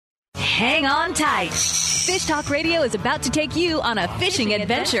hang on tight. Fish Talk Radio is about to take you on a fishing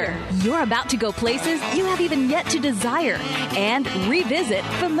adventure. You're about to go places you have even yet to desire and revisit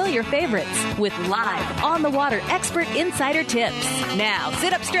familiar favorites with live, on-the-water expert insider tips. Now,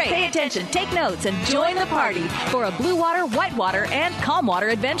 sit up straight, pay attention, take notes, and join the party for a blue water, whitewater, and calm water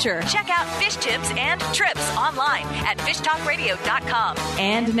adventure. Check out fish tips and trips online at fishtalkradio.com.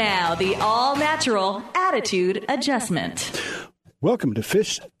 And now, the all-natural attitude adjustment. Welcome to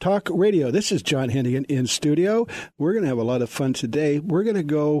Fish Talk Radio. This is John Hennigan in studio. We're going to have a lot of fun today. We're going to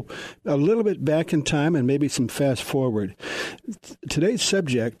go a little bit back in time and maybe some fast forward. Today's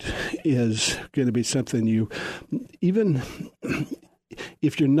subject is going to be something you, even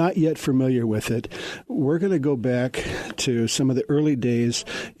if you're not yet familiar with it, we're going to go back to some of the early days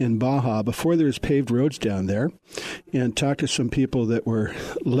in Baja before there was paved roads down there and talk to some people that were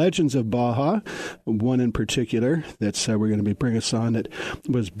legends of Baja. One in particular that's we're going to be bringing us on that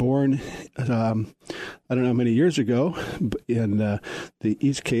was born, I don't know how many years ago in the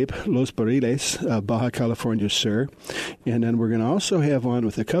East Cape, Los Barriles, Baja California Sur. And then we're going to also have on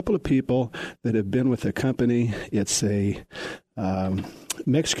with a couple of people that have been with the company. It's a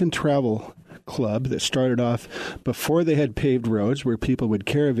Mexican travel club that started off before they had paved roads, where people would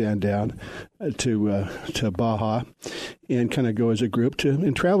caravan down to Baja and kind of go as a group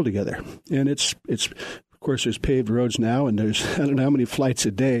and travel together. And it's of course, there's paved roads now, and there's I don't know how many flights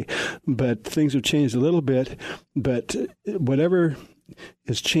a day, but things have changed a little bit. But whatever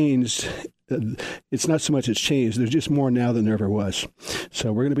has changed, it's not so much it's changed. There's just more now than there ever was.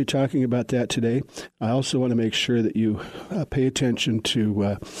 So we're going to be talking about that today. I also want to make sure that you pay attention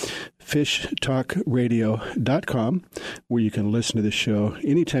to fishtalkradio.com, where you can listen to the show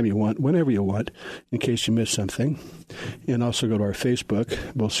anytime you want, whenever you want, in case you miss something. And also go to our Facebook.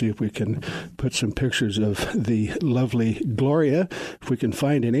 We'll see if we can put some pictures of the lovely Gloria, if we can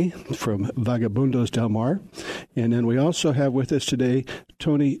find any, from Vagabundos Del Mar. And then we also have with us today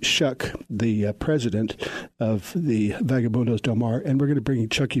Tony Shuck, the president of the Vagabundos Del Mar, and we're going to bring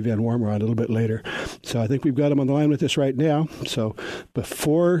Chucky Van Warmer on a little bit later. So I think we've got him on the line with us right now. So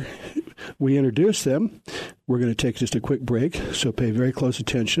before we introduce them, we're going to take just a quick break, so pay very close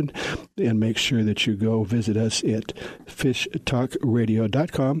attention and make sure that you go visit us at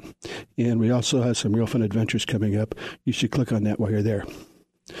fishtalkradio.com. And we also have some real fun adventures coming up. You should click on that while you're there.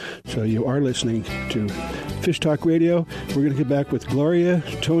 So you are listening to Fish Talk Radio. We're going to get back with Gloria,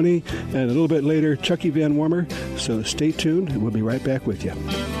 Tony, and a little bit later, Chucky Van Warmer. So stay tuned, and we'll be right back with you.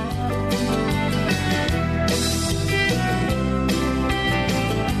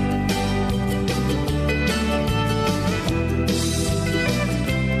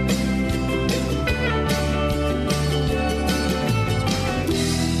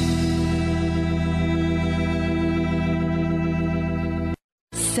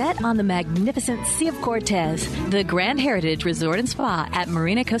 Set on the magnificent Sea of Cortez, the Grand Heritage Resort and Spa at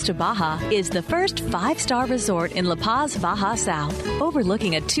Marina Costa Baja is the first 5-star resort in La Paz, Baja South.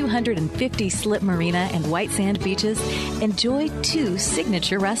 Overlooking a 250-slip marina and white sand beaches, enjoy 2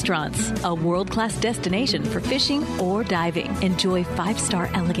 signature restaurants, a world-class destination for fishing or diving. Enjoy 5-star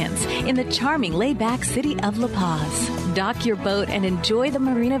elegance in the charming laid-back city of La Paz. Dock your boat and enjoy the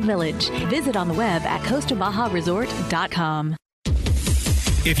Marina Village. Visit on the web at CostaBajaResort.com.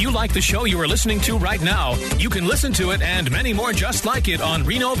 If you like the show you are listening to right now, you can listen to it and many more just like it on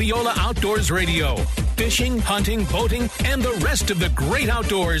Reno Viola Outdoors Radio. Fishing, hunting, boating, and the rest of the great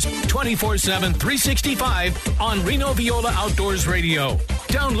outdoors 24/7, 365 on Reno Viola Outdoors Radio.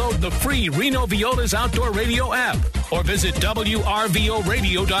 Download the free Reno Viola's Outdoor Radio app or visit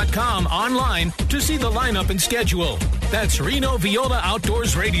WRVORadio.com online to see the lineup and schedule. That's Reno Viola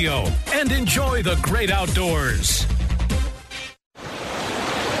Outdoors Radio. And enjoy the great outdoors.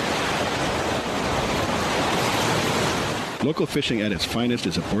 Local fishing at its finest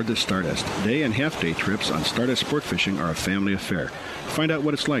is aboard the Stardust. Day and half-day trips on Stardust Sport Fishing are a family affair. Find out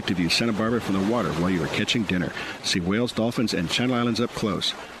what it's like to view Santa Barbara from the water while you are catching dinner. See whales, dolphins, and Channel Islands up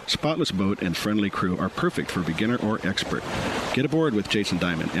close. Spotless boat and friendly crew are perfect for beginner or expert. Get aboard with Jason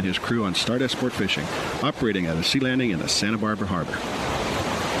Diamond and his crew on Stardust Sport Fishing, operating at a sea landing in the Santa Barbara Harbor.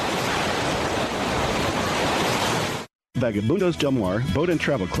 Vagabundos Del Mar Boat and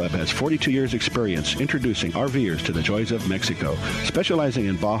Travel Club has 42 years experience introducing RVers to the joys of Mexico. Specializing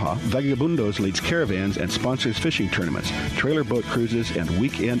in Baja, Vagabundos leads caravans and sponsors fishing tournaments, trailer boat cruises, and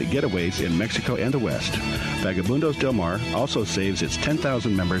weekend getaways in Mexico and the West. Vagabundos Del Mar also saves its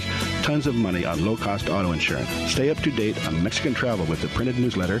 10,000 members tons of money on low-cost auto insurance. Stay up to date on Mexican travel with the printed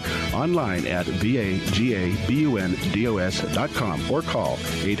newsletter online at vagabundos.com or call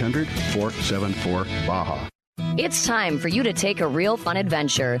 800-474-BAJA. It's time for you to take a real fun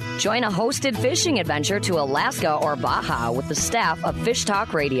adventure. Join a hosted fishing adventure to Alaska or Baja with the staff of Fish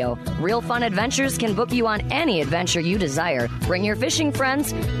Talk Radio. Real Fun Adventures can book you on any adventure you desire. Bring your fishing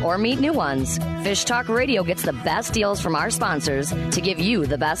friends or meet new ones. Fish Talk Radio gets the best deals from our sponsors to give you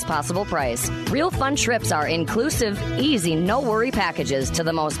the best possible price. Real Fun trips are inclusive, easy, no-worry packages to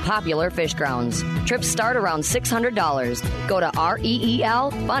the most popular fish grounds. Trips start around $600. Go to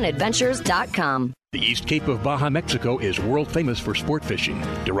REELFunadventures.com. The East Cape of Baja, Mexico is world famous for sport fishing.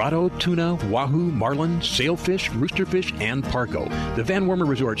 Dorado, tuna, wahoo, marlin, sailfish, roosterfish, and pargo. The Van Wormer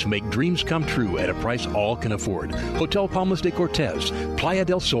resorts make dreams come true at a price all can afford. Hotel Palmas de Cortez, Playa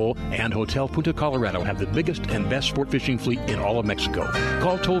del Sol, and Hotel Punta Colorado have the biggest and best sport fishing fleet in all of Mexico.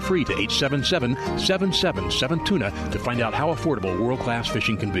 Call toll-free to 877-777-TUNA to find out how affordable world-class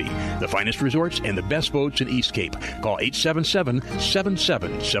fishing can be. The finest resorts and the best boats in East Cape. Call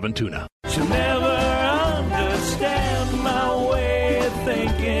 877-777-TUNA. You'll never understand my way of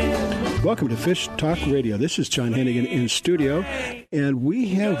thinking. Welcome to Fish Talk Radio. This is John Hennigan in studio, and we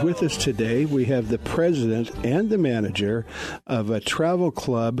have with us today, we have the president and the manager of a travel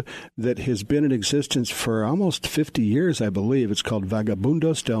club that has been in existence for almost 50 years, I believe. It's called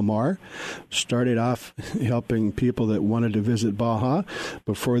Vagabundos del Mar. Started off helping people that wanted to visit Baja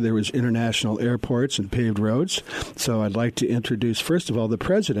before there was international airports and paved roads. So I'd like to introduce, first of all, the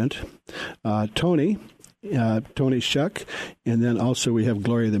president, Tony Shuck, and then also we have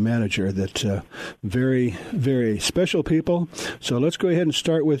Gloria, the manager, that very, very special people. So let's go ahead and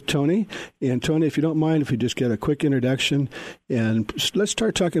start with Tony. And Tony, if you don't mind, if you just get a quick introduction, and let's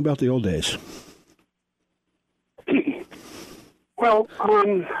start talking about the old days. Well,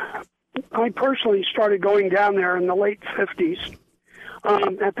 I personally started going down there in the late 50s.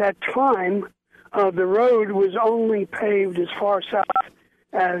 At that time, the road was only paved as far south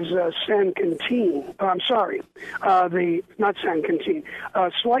as San Quintin. Not San Quintin.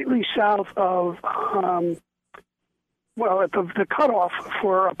 Slightly south of, at the cutoff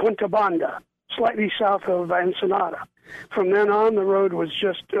for Punta Banda, slightly south of Ensenada. From then on, the road was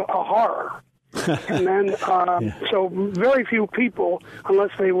just a horror. And then, so very few people,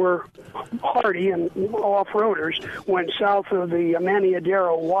 unless they were hardy and off-roaders, went south of the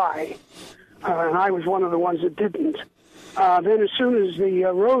Maniadero Y. And I was one of the ones that didn't. Then as soon as the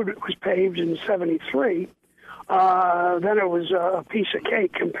road was paved in 73, then it was a piece of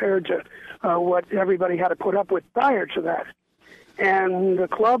cake compared to what everybody had to put up with prior to that. And the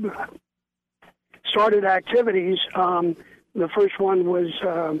club started activities. The first one was,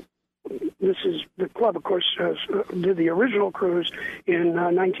 the club, of course, did the original cruise in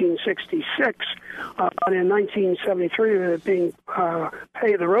 1966. But in 1973, with it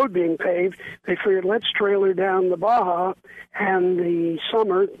the road being paved, they figured, let's trailer down the Baja. And the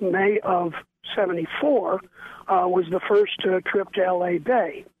summer, May of 74, was the first trip to L.A.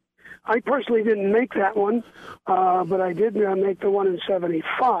 Bay. I personally didn't make that one, but I did make the one in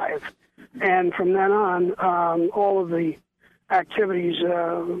 75. And from then on, all of the activities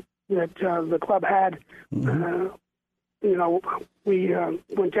that the club had, we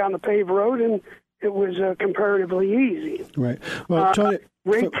went down the paved road, and it was comparatively easy. Right. Well, Tony,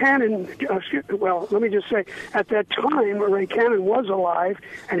 Ray Cannon, let me just say, at that time, Ray Cannon was alive,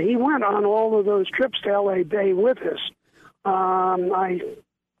 and he went on all of those trips to L.A. Bay with us. I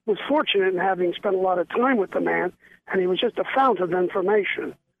was fortunate in having spent a lot of time with the man, and he was just a fount of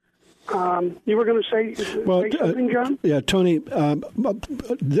information. You were going to say something, John? Yeah, Tony,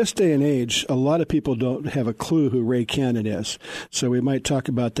 this day and age, a lot of people don't have a clue who Ray Cannon is. So we might talk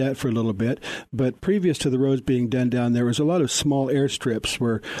about that for a little bit. But previous to the roads being done down, there was a lot of small airstrips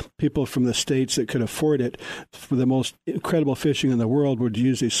where people from the states that could afford it for the most incredible fishing in the world would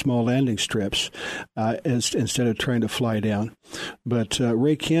use these small landing strips instead of trying to fly down. But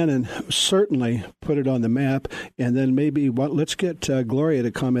Ray Cannon certainly put it on the map. And then maybe let's get Gloria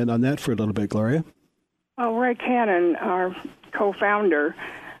to comment on that for a little bit, Gloria. Well, Ray Cannon, our co-founder,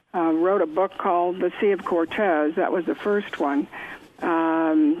 wrote a book called The Sea of Cortez. That was the first one.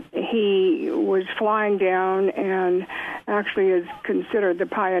 He was flying down and actually is considered the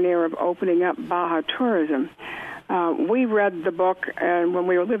pioneer of opening up Baja tourism. We read the book and when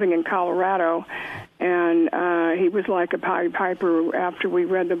we were living in Colorado, and he was like a Pied Piper. After we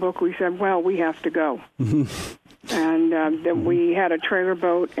read the book, we said, well, we have to go. And then we had a trailer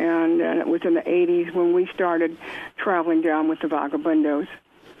boat, and it was in the 80s when we started traveling down with the Vagabundos.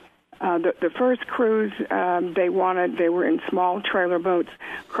 The first cruise, they were in small trailer boats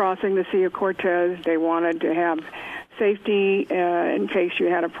crossing the Sea of Cortez. They wanted to have safety in case you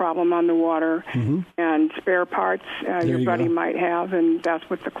had a problem on the water, and spare parts your buddy might have, and that's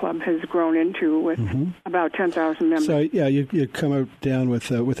what the club has grown into with about 10,000 members. So yeah, you come down with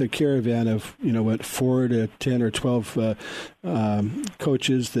a caravan of 4 to 10 or 12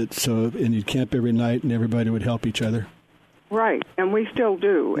 coaches and you'd camp every night, and everybody would help each other. Right, and we still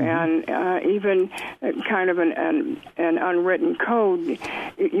do, and even kind of an unwritten code,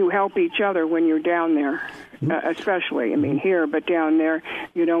 you help each other when you're down there, especially, here, but down there,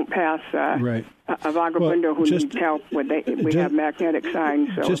 you don't pass a vagabundo who needs help. We have magnetic signs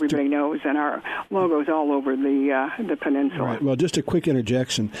so everybody knows, and our logo's all over the peninsula. Right. Well, just a quick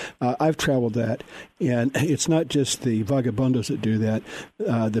interjection. I've traveled that, and it's not just the vagabundos that do that.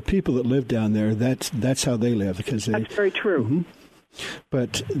 The people that live down there, that's how they live. That's very true.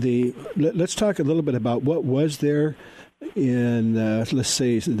 But let's talk a little bit about what was there in, let's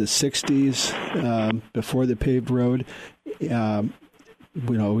say, the 60s, before the paved road.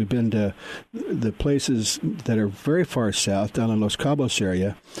 We've been to the places that are very far south, down in Los Cabos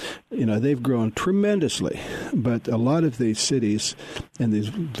area. They've grown tremendously, but a lot of these cities and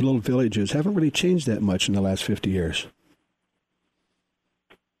these little villages haven't really changed that much in the last 50 years.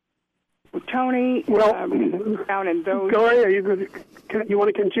 Well, Tony, down in those... Gloria, you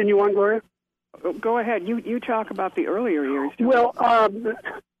want to continue on, Gloria? Go ahead. You talk about the earlier years. Well,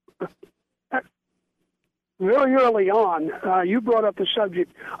 very early on, you brought up the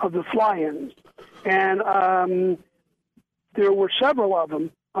subject of the fly-ins, and there were several of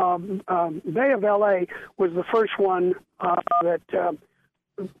them. Bay of L.A. was the first one that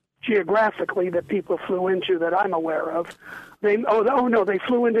geographically that people flew into that I'm aware of. They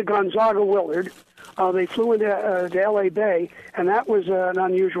flew into Gonzaga Willard. They flew into L.A. Bay, and that was an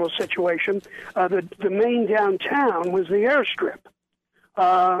unusual situation. The main downtown was the airstrip.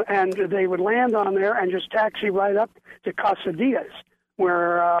 And they would land on there and just taxi right up to Casa Diaz,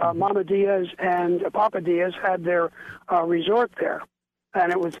 where Mama Diaz and Papa Diaz had their resort there.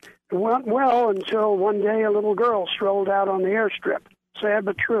 And it went well until one day a little girl strolled out on the airstrip. Sad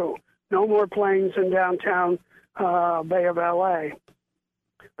but true. No more planes in downtown Bay of L.A.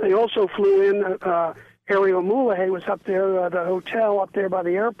 They also flew in, Ario Muley was up there, the hotel up there by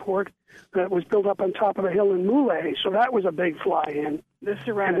the airport that was built up on top of the hill in Muley. So that was a big fly-in.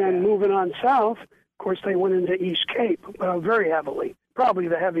 And then moving on south, of course, they went into East Cape very heavily, probably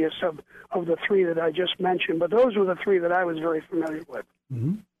the heaviest of the three that I just mentioned. But those were the three that I was very familiar with.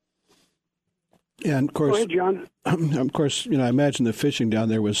 And of course, go ahead, John. Of course, I imagine the fishing down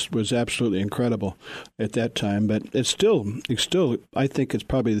there was absolutely incredible at that time. But it's still, I think it's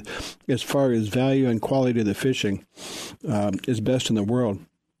probably, as far as value and quality of the fishing, is best in the world.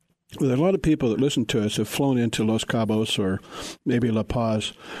 There are a lot of people that listen to us have flown into Los Cabos or maybe La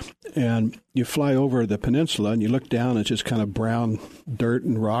Paz, and you fly over the peninsula and you look down, it's just kind of brown dirt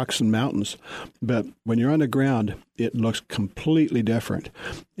and rocks and mountains. But when you're on the ground, it looks completely different.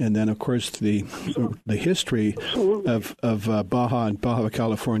 And then, of course, the history of Baja and Baja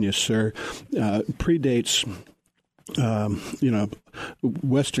California Sur predates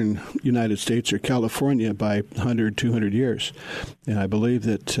Western United States or California by 100, 200 years. And I believe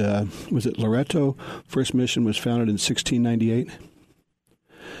that, was it Loreto? First mission was founded in 1698.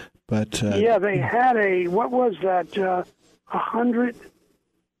 But yeah, they had what was that, 100?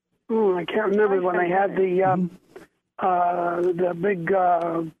 I can't remember when they had the big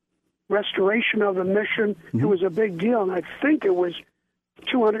restoration of the mission. It was a big deal, and I think it was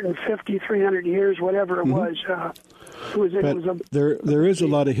 250, 300 years, whatever it was. There is a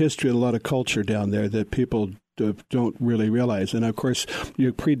lot of history and a lot of culture down there that people don't really realize. And, of course,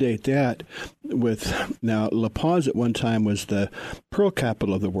 you predate that with, now, La Paz at one time was the pearl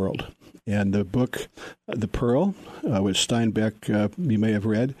capital of the world. And the book, The Pearl, which Steinbeck you may have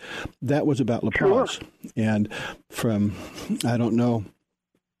read, that was about La Paz. Sure. And from, I don't know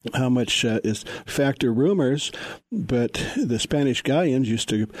how much is fact or rumors, but the Spanish galleons used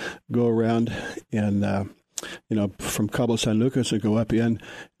to go around and from Cabo San Lucas and go up in,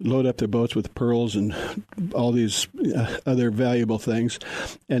 load up their boats with pearls and all these other valuable things.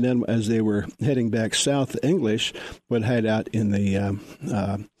 And then as they were heading back south, the English would hide out in the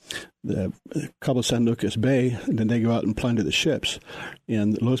Cabo San Lucas Bay, and then they go out and plunder the ships.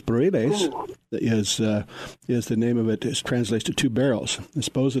 And Los Barriles is the name of it. It translates to 2 barrels. And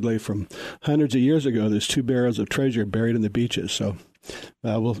supposedly from hundreds of years ago, there's 2 barrels of treasure buried in the beaches. So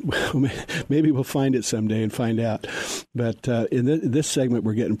maybe we'll find it someday and find out. But in this segment,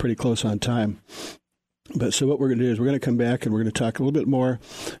 we're getting pretty close on time. But so what we're going to do is we're going to come back and we're going to talk a little bit more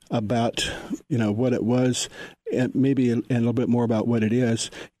about, what it was, and maybe a little bit more about what it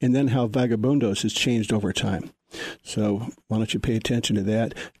is, and then how Vagabundos has changed over time. So why don't you pay attention to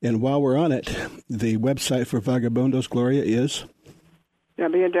that? And while we're on it, the website for Vagabundos, Gloria, is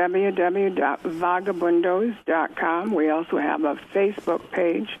www.vagabundos.com. We also have a Facebook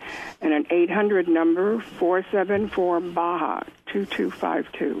page and an 800 number, 474-BAHA,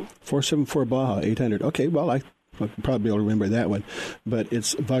 2252. 474-BAHA, 800. Okay, well, I'll probably be able to remember that one. But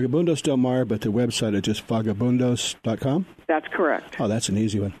it's Vagabundos Del Mar, but the website is just vagabundos.com? That's correct. Oh, that's an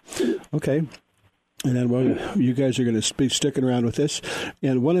easy one. Okay. And then you guys are going to be sticking around with this.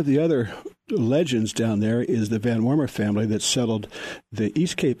 And one of the other legends down there is the Van Wormer family that settled the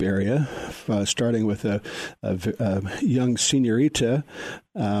East Cape area, starting with a young senorita.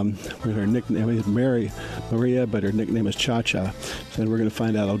 Her nickname is Maria, but her nickname is Cha-Cha. And we're going to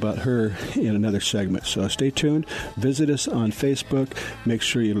find out about her in another segment. So stay tuned. Visit us on Facebook. Make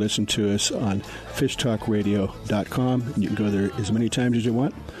sure you listen to us on fishtalkradio.com. You can go there as many times as you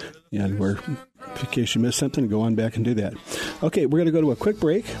want. And in case you missed something, go on back and do that. Okay, we're going to go to a quick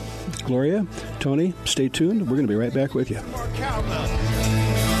break. Gloria, Tony, stay tuned. We're going to be right back with you.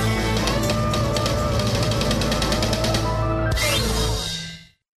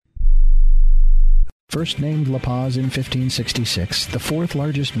 First named La Paz in 1566, the fourth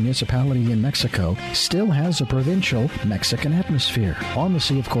largest municipality in Mexico still has a provincial Mexican atmosphere. On the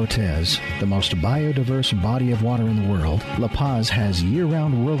Sea of Cortez, the most biodiverse body of water in the world, La Paz has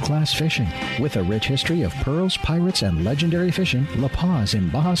year-round world-class fishing. With a rich history of pearls, pirates, and legendary fishing, La Paz in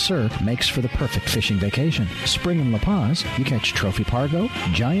Baja Sur makes for the perfect fishing vacation. Spring in La Paz, you catch trophy pargo,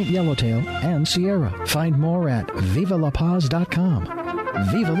 giant yellowtail, and Sierra. Find more at vivalapaz.com.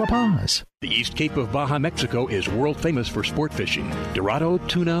 Viva La Paz! The East Cape of Baja, Mexico is world famous for sport fishing. Dorado,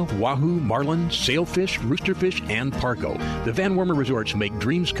 tuna, wahoo, marlin, sailfish, roosterfish, and pargo. The Van Wormer resorts make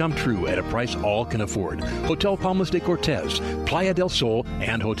dreams come true at a price all can afford. Hotel Palmas de Cortez, Playa del Sol,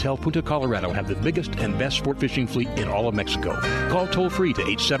 and Hotel Punta Colorado have the biggest and best sport fishing fleet in all of Mexico. Call toll-free to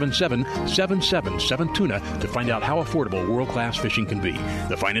 877-777-TUNA to find out how affordable world-class fishing can be.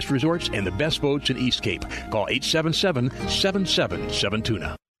 The finest resorts and the best boats in East Cape. Call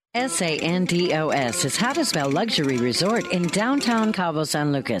 877-777-TUNA. Sandos is how to spell luxury resort in downtown Cabo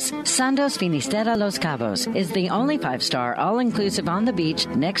San Lucas. Sandos Finisterra Los Cabos is the only 5-star all-inclusive on the beach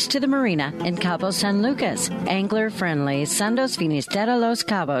next to the marina in Cabo San Lucas. Angler-friendly Sandos Finisterra Los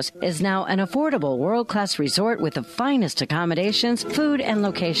Cabos is now an affordable world-class resort with the finest accommodations, food, and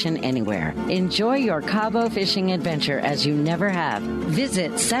location anywhere. Enjoy your Cabo fishing adventure as you never have.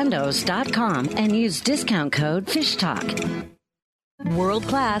 Visit sandos.com and use discount code FISHTALK.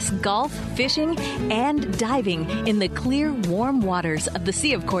 World-class golf, fishing, and diving in the clear, warm waters of the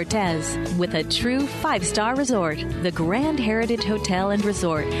Sea of Cortez with a true 5-star resort. The Grand Heritage Hotel and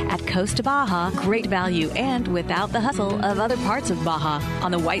Resort at Costa Baja. Great value and without the hustle of other parts of Baja.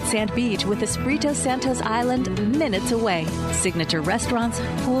 On the white sand beach with Espiritu Santos Island minutes away. Signature restaurants,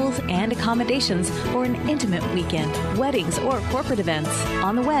 pools, and accommodations for an intimate weekend, weddings, or corporate events.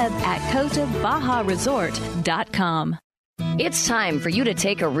 On the web at CostaBajaResort.com. It's time for you to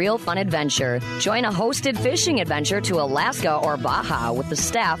take a real fun adventure. Join a hosted fishing adventure to Alaska or Baja with the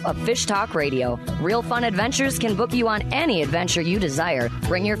staff of Fish Talk Radio. Real Fun Adventures can book you on any adventure you desire.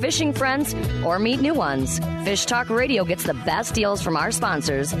 Bring your fishing friends or meet new ones. Fish Talk Radio gets the best deals from our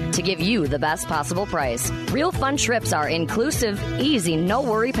sponsors to give you the best possible price. Real Fun trips are inclusive, easy,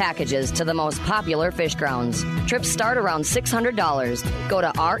 no-worry packages to the most popular fish grounds. Trips start around $600. Go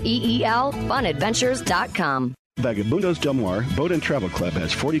to REELFunadventures.com. Vagabundos Del Mar Boat and Travel Club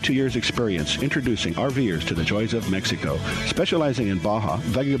has 42 years experience introducing RVers to the joys of Mexico. Specializing in Baja,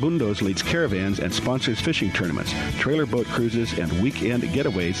 Vagabundos leads caravans and sponsors fishing tournaments, trailer boat cruises, and weekend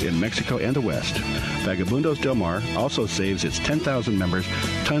getaways in Mexico and the West. Vagabundos Del Mar also saves its 10,000 members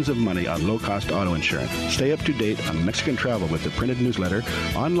tons of money on low-cost auto insurance. Stay up to date on Mexican travel with the printed newsletter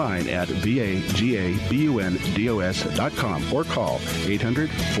online at vagabundos.com or call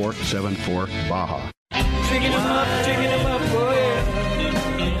 800-474-BAHA.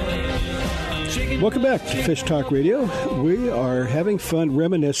 Welcome back to Fish Talk Radio. We are having fun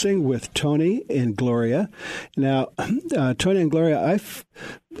reminiscing with Tony and Gloria. Now, Tony and Gloria,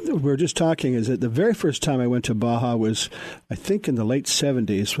 we were just talking, is that the very first time I went to Baja was, I think, in the late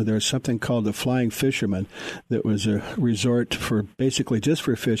 70s, where there was something called the Flying Fisherman that was a resort for basically just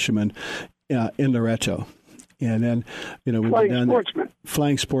for fishermen in Loreto. And then, we went down there.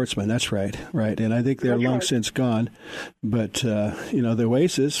 Flying Sportsman, that's right. And I think they're long since gone. But, the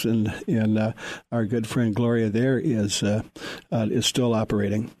Oasis and our good friend Gloria there is still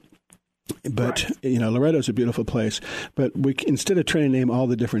operating. But, Loretto's a beautiful place. But instead of trying to name all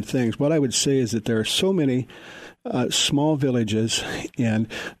the different things, what I would say is that there are so many small villages, and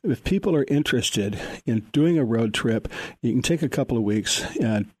if people are interested in doing a road trip, you can take a couple of weeks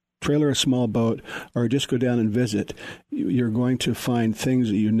and trailer a small boat or just go down and visit. You're going to find things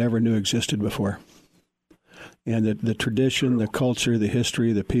that you never knew existed before. And the tradition, the culture, the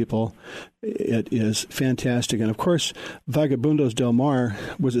history, the people, it is fantastic. And, of course, Vagabundos del Mar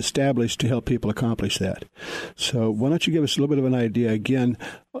was established to help people accomplish that. So why don't you give us a little bit of an idea, again,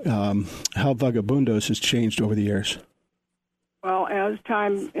 how Vagabundos has changed over the years? Well, as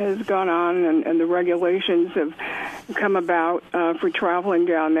time has gone on and the regulations have come about for traveling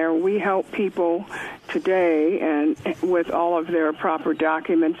down there, we help people today and with all of their proper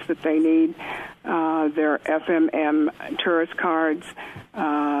documents that they need, their FMM tourist cards,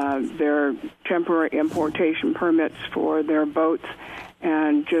 their temporary importation permits for their boats,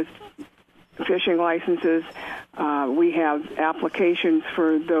 and just fishing licenses. We have applications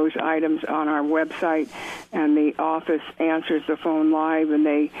for those items on our website, and the office answers the phone live, and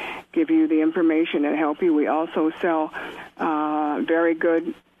they give you the information and help you. We also sell very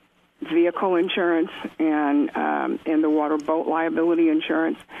good vehicle insurance and in the water boat liability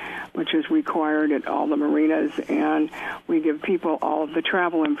insurance, which is required at all the marinas, and we give people all of the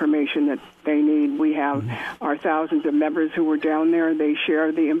travel information that they need. We have our thousands of members who were down there. They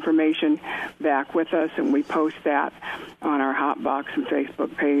share the information back with us, and we post that on our Hotbox and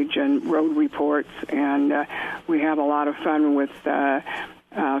Facebook page and road reports, and we have a lot of fun with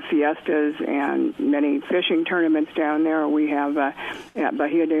fiestas and many fishing tournaments down there. We have at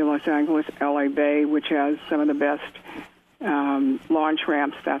Bahia de Los Angeles, LA Bay, which has some of the best launch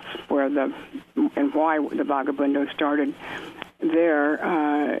ramps. That's where and why the Vagabundos started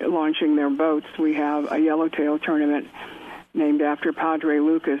there, launching their boats. We have a yellowtail tournament named after Padre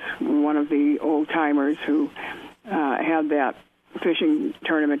Lucas, one of the old-timers who had that fishing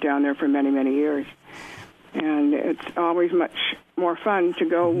tournament down there for many, many years. And it's always much more fun to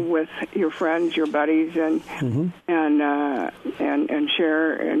go with your friends, your buddies, and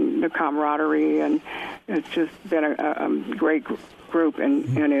share in the camaraderie. And it's just been a great group,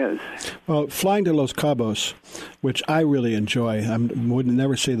 and is. Well, flying to Los Cabos, which I really enjoy, I would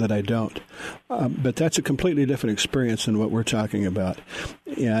never say that I don't, but that's a completely different experience than what we're talking about.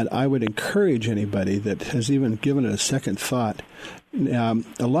 And I would encourage anybody that has even given it a second thought. A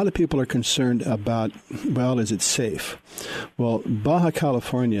lot of people are concerned about, well, is it safe? Well, Baja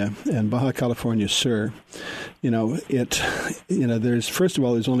California and Baja California Sur, there's, first of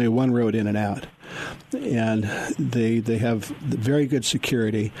all, there's only one road in and out. And they have very good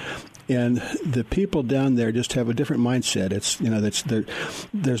security, and the people down there just have a different mindset. It's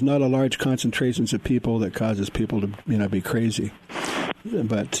there's not a large concentrations of people that causes people to be crazy,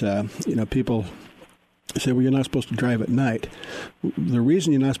 but people say, well, you're not supposed to drive at night. The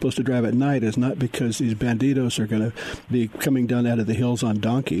reason you're not supposed to drive at night is not because these banditos are going to be coming down out of the hills on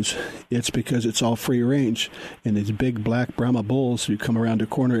donkeys. It's because it's all free range, and these big black Brahma bulls, you come around a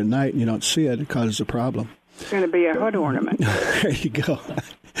corner at night and you don't see it, it causes a problem. It's going to be a hood ornament. There you go.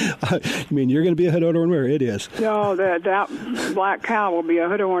 I mean, you're going to be a hood ornament? It is. No, that black cow will be a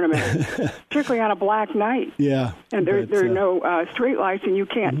hood ornament, particularly on a black night. Yeah. And there are no street lights, and you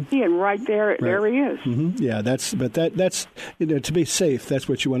can't see him right there. Right. There he is. Mm-hmm. Yeah, that's to be safe. That's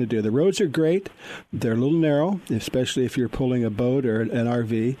what you want to do. The roads are great. They're a little narrow, especially if you're pulling a boat or an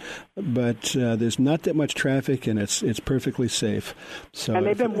RV. But there's not that much traffic, and it's perfectly safe. So, and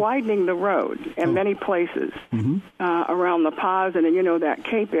they've been widening the road in many places around La Paz, and that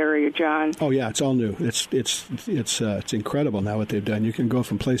Cape area, John. Oh yeah, it's all new. It's incredible now what they've done. You can go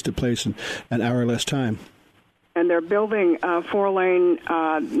from place to place in an hour less time. And they're building a 4-lane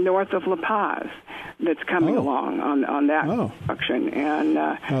north of La Paz that's coming along on that construction. And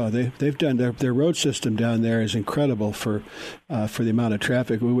they've done their road system down there is incredible for the amount of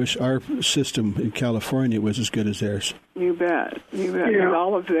traffic. We wish our system in California was as good as theirs. You bet. Yeah.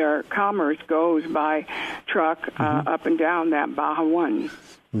 All of their commerce goes by truck up and down that Baja 1.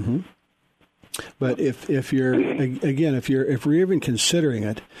 Mm-hmm. But if we're even considering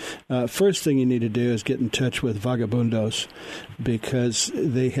it, first thing you need to do is get in touch with Vagabundos, because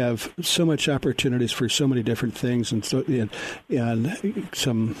they have so much opportunities for so many different things, and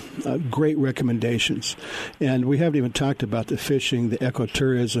some great recommendations. And we haven't even talked about the fishing, the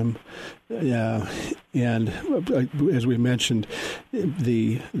ecotourism, and as we mentioned,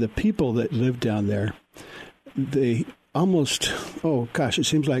 the people that live down there. almost, it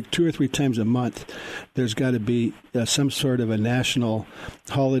seems like 2 or 3 times a month, there's got to be some sort of a national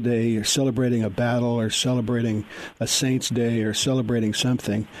holiday or celebrating a battle or celebrating a Saint's Day or celebrating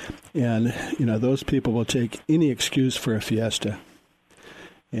something. And, those people will take any excuse for a fiesta.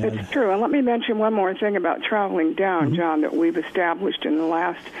 And it's true. And let me mention one more thing about traveling down, John, that we've established in the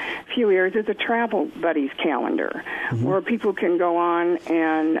last few years is a Travel Buddies calendar, where people can go on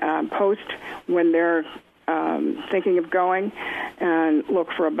and post when they're thinking of going and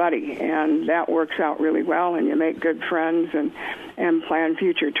look for a buddy. And that works out really well, and you make good friends and plan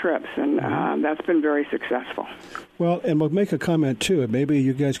future trips. And that's been very successful. Well, and we'll make a comment, too, and maybe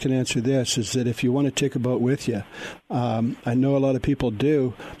you guys can answer this, is that if you want to take a boat with you, I know a lot of people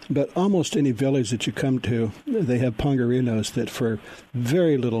do, but almost any village that you come to, they have pongarinos that for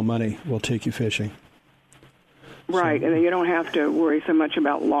very little money will take you fishing. Right, and then you don't have to worry so much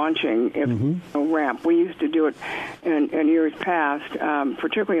about launching if no ramp. We used to do it in years past,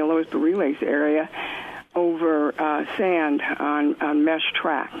 particularly in Los Barriles area, over sand on mesh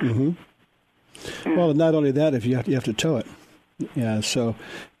track. Well, not only that, if you have to tow it. Yeah, so,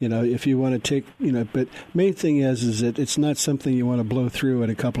 if you want to take, but main thing is that it's not something you want to blow through in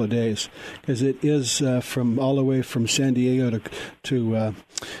a couple of days, because it is from all the way from San Diego to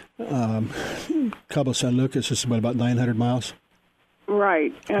Cabo San Lucas is about 900 miles.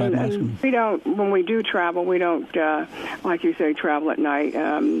 Right, and we don't, when we do travel, we don't, like you say, travel at night,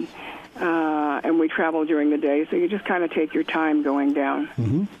 and we travel during the day, so you just kind of take your time going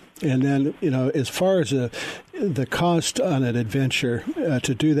down. And then, as far as the cost on an adventure,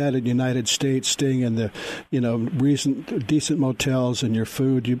 to do that in the United States, staying in the, decent motels and your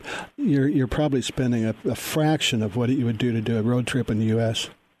food, you're probably spending a fraction of what you would do to do a road trip in the U.S.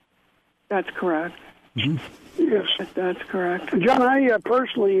 That's correct. Yes. That's correct. John, I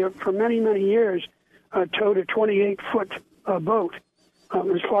personally, for many, many years, towed a 28-foot boat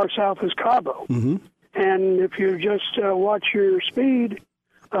as far south as Cabo. And if you just watch your speed,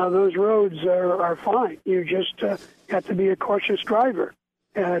 those roads are fine. You just have to be a cautious driver.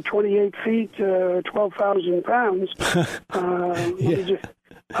 28 feet, 12,000 pounds.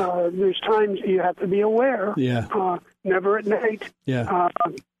 There's times you have to be aware. Never at night.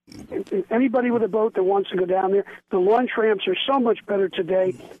 Anybody with a boat that wants to go down there, the launch ramps are so much better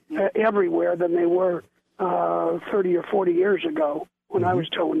today everywhere than they were 30 or 40 years ago when I was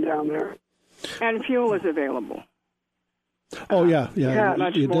towing down there. And fuel is available. Oh, yeah.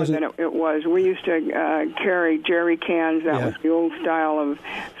 Much more than it was. We used to carry jerry cans. That was the old style of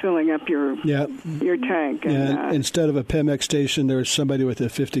filling up your tank. And instead of a Pemex station, there was somebody with a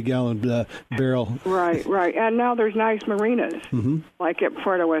 50-gallon barrel. Right. And now there's nice marinas, like at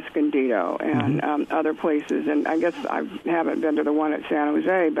Puerto Escondido and other places. And I guess I haven't been to the one at San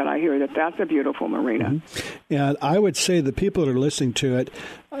Jose, but I hear that that's a beautiful marina. And I would say the people that are listening to it,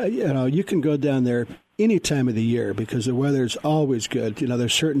 you can go down there any time of the year because the weather's always good.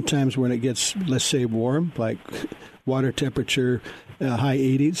 There's certain times when it gets, let's say, warm, like water temperature, high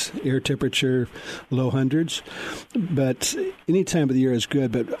 80s, air temperature, low hundreds. But any time of the year is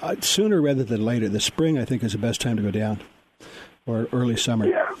good. But sooner rather than later, the spring, I think, is the best time to go down, or early summer.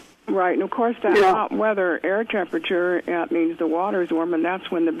 Yeah. Right, and of course that hot weather, air temperature, means the water's warm, and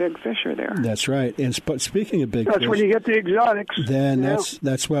that's when the big fish are there. That's right. And speaking of big fish, that's when you get the exotics. Then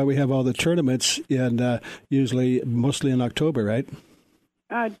that's why we have all the tournaments, and mostly in October, right?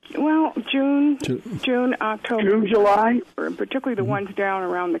 June, October, June, July, particularly the ones down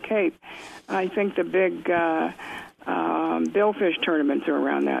around the Cape. I think the big billfish tournaments are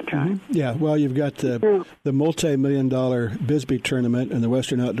around that time. Yeah, well, you've got the multi-million-dollar Bisbee tournament and the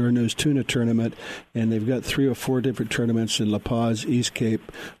Western Outdoor News Tuna tournament, and they've got 3 or 4 different tournaments in La Paz, East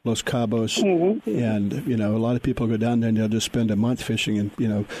Cape, Los Cabos, and a lot of people go down there and they'll just spend a month fishing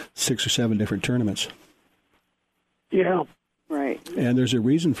in 6 or 7 different tournaments. Yeah, right. And there's a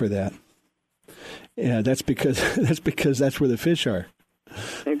reason for that. Yeah, that's because that's where the fish are.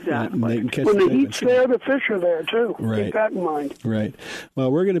 Exactly. When the heat's there, the fish are there too. Right. Keep that in mind. Right.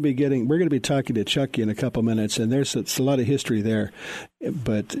 Well, we're going to be talking to Chucky in a couple minutes, and there's a lot of history there.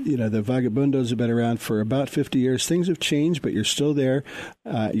 But the Vagabundos have been around for about 50 years. Things have changed, but you're still there.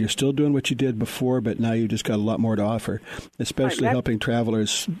 You're still doing what you did before, but now you've just got a lot more to offer, especially helping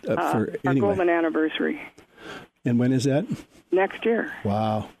travelers our golden anniversary. And when is that? Next year.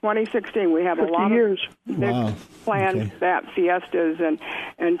 Wow. 2016. We have a lot of big plans, that fiestas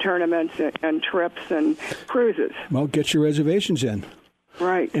and tournaments and trips and cruises. Well, get your reservations in.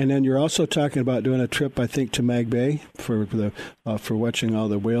 Right. And then you're also talking about doing a trip, I think, to Mag Bay for watching all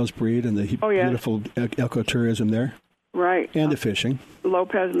the whales breed and the beautiful ecotourism there. Right. And the fishing.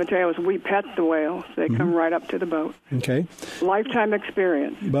 Lopez Mateos, we pet the whales. They come right up to the boat. Okay. Lifetime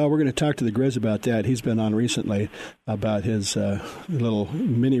experience. Well, we're going to talk to the Grizz about that. He's been on recently about his little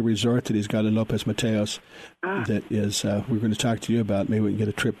mini resort that he's got in Lopez Mateos. That is, we're going to talk to you about. Maybe we can get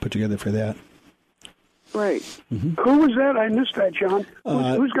a trip put together for that. Right. Mm-hmm. Who was that? I missed that, John.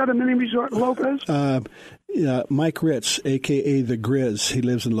 Who's got a mini resort in Lopez? Mike Ritz, a.k.a. the Grizz. He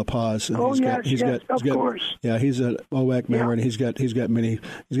lives in La Paz. And of course. Yeah, he's an OWAC member, and he's got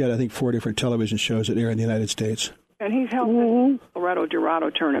I think 4 different television shows that air in the United States. And he's held the Colorado Dorado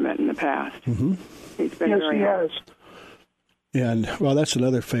tournament in the past. Mm-hmm. He's been very helpful. And, well, that's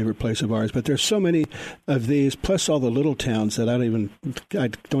another favorite place of ours. But there's so many of these, plus all the little towns that I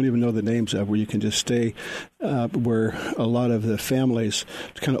don't even know the names of, where you can just stay, where a lot of the families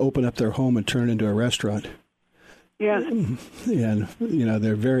kind of open up their home and turn it into a restaurant. Yes. And,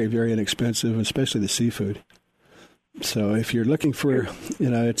 they're very, very inexpensive, especially the seafood. So if you're looking for,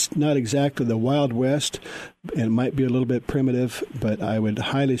 it's not exactly the Wild West, and it might be a little bit primitive, but I would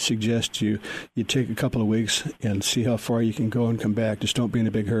highly suggest you take a couple of weeks and see how far you can go and come back. Just don't be in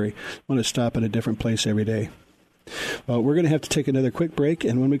a big hurry. You want to stop at a different place every day. Well, we're going to have to take another quick break,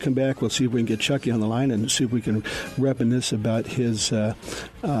 and when we come back, we'll see if we can get Chucky on the line and see if we can reminisce about his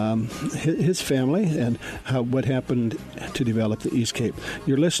family and what happened to develop the East Cape.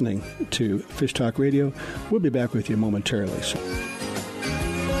 You're listening to Fish Talk Radio. We'll be back with you momentarily.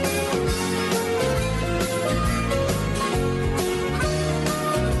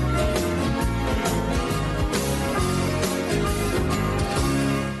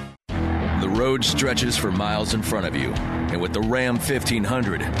 Road stretches for miles in front of you, and with the Ram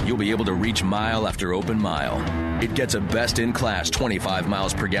 1500, you'll be able to reach mile after open mile. It gets a best-in-class 25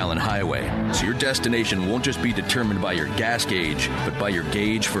 miles per gallon highway, so your destination won't just be determined by your gas gauge, but by your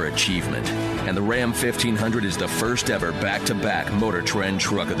gauge for achievement. And the Ram 1500 is the first ever back-to-back Motor Trend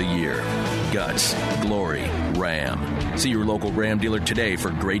Truck of the Year. Guts, glory, Ram. See your local Ram dealer today for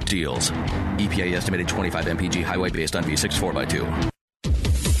great deals. EPA estimated 25 mpg highway based on V6 4x2.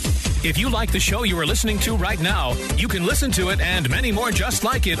 If you like the show you are listening to right now, you can listen to it and many more just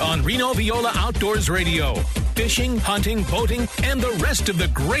like it on Reno Viola Outdoors Radio. Fishing, hunting, boating, and the rest of the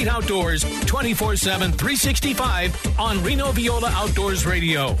great outdoors 24/7, 365 on Reno Viola Outdoors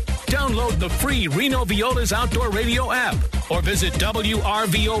Radio. Download the free Reno Viola's Outdoor Radio app or visit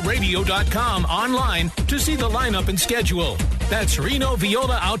WRVOradio.com online to see the lineup and schedule. That's Reno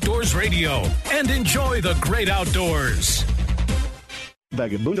Viola Outdoors Radio. And enjoy the great outdoors.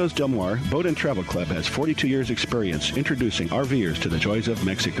 Vagabundos Del Mar Boat and Travel Club has 42 years experience introducing RVers to the joys of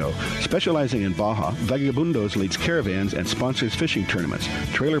Mexico. Specializing in Baja, Vagabundos leads caravans and sponsors fishing tournaments,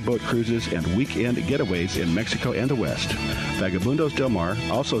 trailer boat cruises, and weekend getaways in Mexico and the West. Vagabundos Del Mar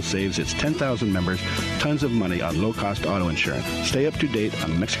also saves its 10,000 members tons of money on low-cost auto insurance. Stay up to date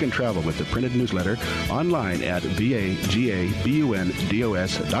on Mexican travel with the printed newsletter online at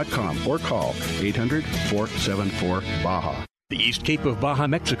vagabundos.com or call 800-474-BAJA. The East Cape of Baja,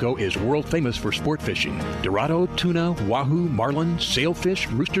 Mexico is world famous for sport fishing. Dorado, tuna, wahoo, marlin, sailfish,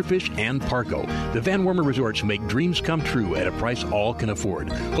 roosterfish, and pargo. The Van Wormer resorts make dreams come true at a price all can afford.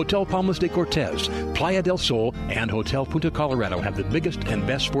 Hotel Palmas de Cortez, Playa del Sol, and Hotel Punta Colorado have the biggest and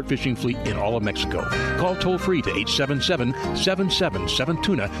best sport fishing fleet in all of Mexico. Call toll-free to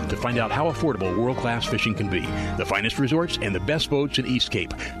 877-777-TUNA to find out how affordable world-class fishing can be. The finest resorts and the best boats in East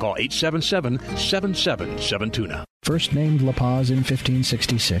Cape. Call 877-777-TUNA. First named La Paz in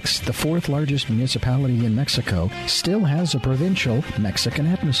 1566, the fourth largest municipality in Mexico still has a provincial Mexican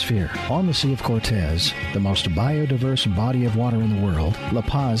atmosphere. On the Sea of Cortez, the most biodiverse body of water in the world, La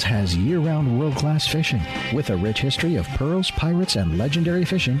Paz has year-round world-class fishing. With a rich history of pearls, pirates, and legendary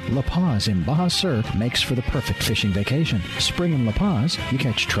fishing, La Paz in Baja Sur makes for the perfect fishing vacation. Spring in La Paz, you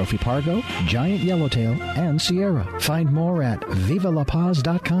catch trophy pargo, giant yellowtail, and Sierra. Find more at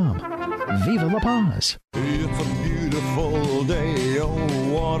vivalapaz.com. Viva La Paz! It's a beautiful day, oh,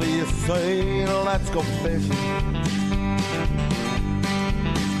 what do you say? Let's go fishing.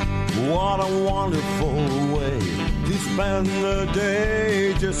 What a wonderful way to spend the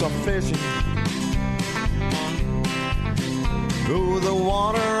day just a-fishing. Oh, the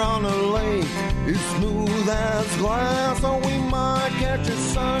water on the lake is smooth as glass. Oh, we might catch a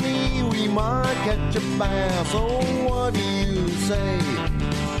sunny, we might catch a bass. Oh, what do you say?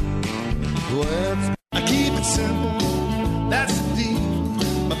 I keep it simple, that's the deal.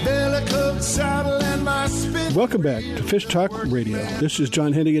 My belly club saddle and my spin. Welcome back to Fish Talk Radio. This is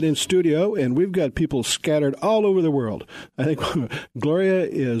John Hennigan in studio, and we've got people scattered all over the world. I think Gloria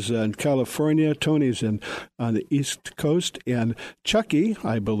is in California, Tony's on the East Coast, and Chucky,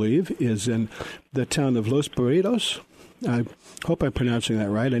 I believe, is in the town of Los Burritos. I hope I'm pronouncing that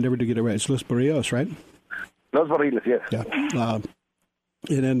right. I never do get it right. It's Los Barrios, right? Los Barrios, yes. Yeah.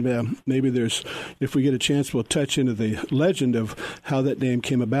 And then maybe if we get a chance, we'll touch into the legend of how that name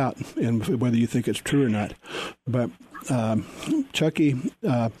came about and whether you think it's true or not. But Chucky,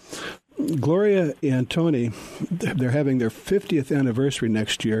 Gloria and Tony, they're having their 50th anniversary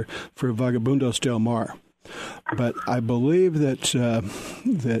next year for Vagabundos del Mar. But I believe that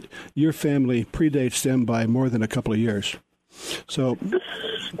your family predates them by more than a couple of years. So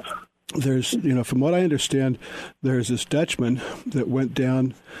there's, from what I understand, there's this Dutchman that went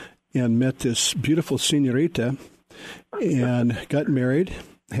down and met this beautiful señorita and got married,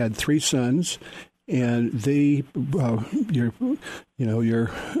 had 3 sons, and they,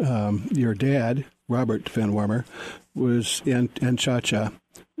 your dad, Robert Van Wormer, was and Cha-Cha,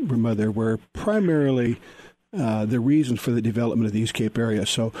 her mother, were primarily the reason for the development of the East Cape area.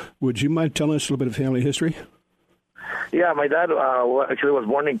 So would you mind telling us a little bit of family history? Yeah, my dad actually was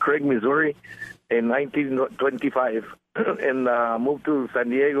born in Craig, Missouri in 1925 and moved to San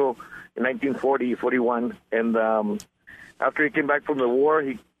Diego in 1940-41. And after he came back from the war,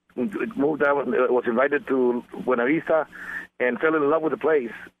 he moved out, was invited to Buena Vista and fell in love with the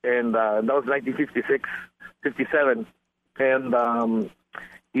place. And that was 1956, 57. And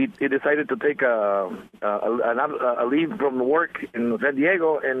he decided to take a leave from work in San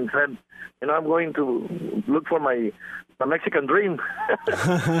Diego and said, I'm going to look for my Mexican dream.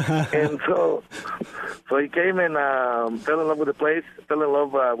 And so he came and fell in love with the place, fell in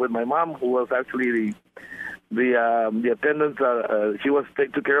love with my mom, who was actually the attendant. She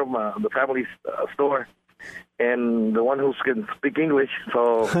took care of the family's store, and the one who can speak English.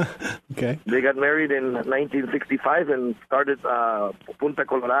 So okay. They got married in 1965 and started Punta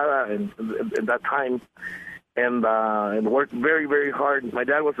Colorada in that time, and worked very, very hard. My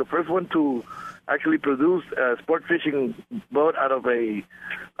dad was the first one to actually produce a sport fishing boat out of a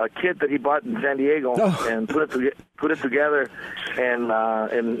kit that he bought in San Diego and put it together, and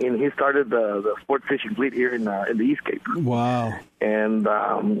he started the sport fishing fleet here in the East Cape. Wow! And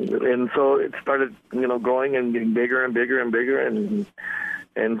so it started, growing and getting bigger and bigger and bigger, and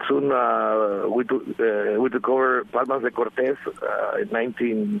soon we took over Palmas de Cortez in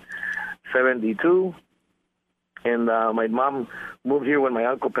 1972. And my mom moved here when my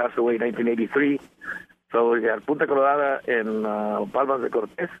uncle passed away in 1983. So we had Punta Colorada and Palmas de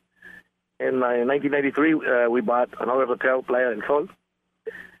Cortez. And in 1993, we bought another hotel, Playa del Sol.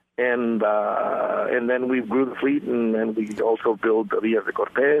 And then we grew the fleet, and we also built Villas de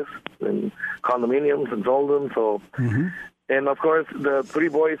Cortez and condominiums and sold them. So, and of course, the 3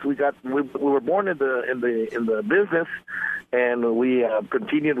 boys we were born in the business, and we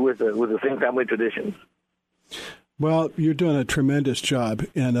continued with the same family traditions. Well, you're doing a tremendous job,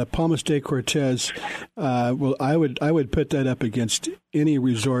 and Palmas de Cortez. Well, I would put that up against any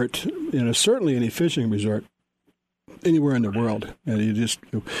resort, certainly any fishing resort anywhere in the world. And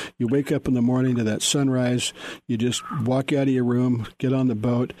you wake up in the morning to that sunrise. You just walk out of your room, get on the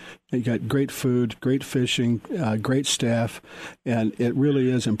boat. You got great food, great fishing, great staff, and it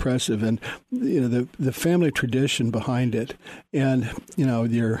really is impressive. And the family tradition behind it, and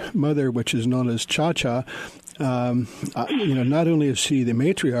your mother, which is known as Cha-Cha. Not only is she the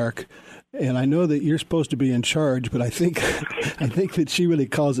matriarch, and I know that you're supposed to be in charge, but I think that she really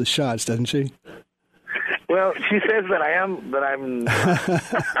calls the shots, doesn't she? Well, she says that I am, but I'm.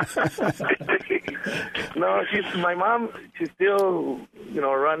 No, my mom. She's still,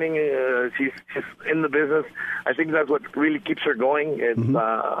 running. She's in the business. I think that's what really keeps her going. It's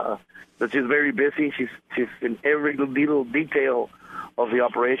that she's very busy. She's in every little detail of the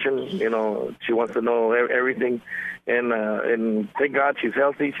operation. She wants to know everything, and thank God she's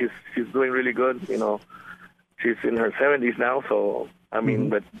healthy. She's doing really good. She's in her 70s now, so I mean,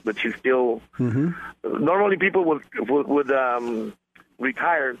 but she's still. Normally, people would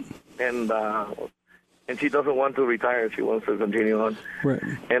retire, and she doesn't want to retire. She wants to continue on. Right.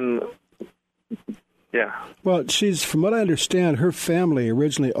 And yeah. Well, from what I understand, her family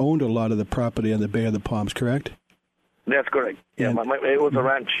originally owned a lot of the property on the Bay of the Palms, correct? That's correct. Yeah, it was a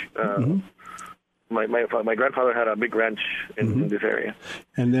ranch. My grandfather had a big ranch in this area.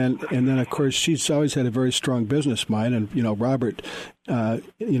 And then of course she's always had a very strong business mind, and Robert,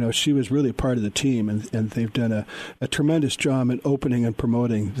 she was really part of the team, and they've done a tremendous job in opening and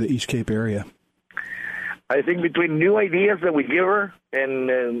promoting the East Cape area. I think between new ideas that we give her and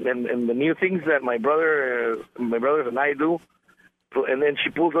the new things that my brothers and I do, and then she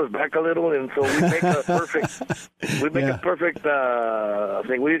pulls us back a little, and so we make a perfect. We make a perfect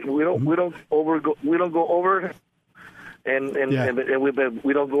thing. We don't go over, and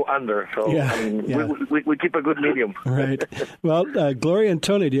we don't go under. So we keep a good medium. Right. Well, Gloria and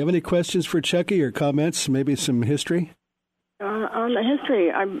Tony, do you have any questions for Chucky or comments? Maybe some history? On the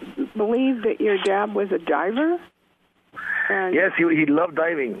history, I believe that your dad was a diver. And yes, he loved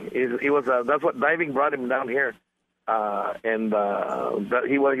diving. He was. That's what diving brought him down here. He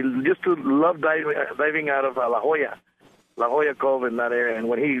used to love diving out of La Jolla Cove in that area. And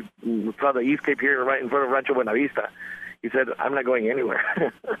when he saw the East Cape here right in front of Rancho Buena Vista, he said, "I'm not going anywhere."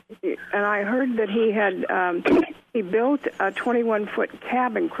 And I heard that he had he built a 21-foot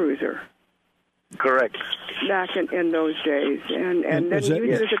cabin cruiser. Correct. Back in those days, and then used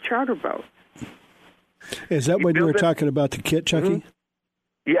it as a charter boat. Is that what you were talking about, the kit, Chucky? Mm-hmm.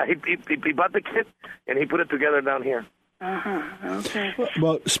 Yeah, he bought the kit, and he put it together down here. Okay.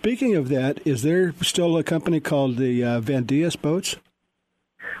 Well, speaking of that, is there still a company called the Van Dias boats?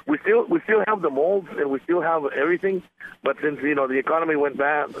 We still have the molds, and we still have everything, but since the economy went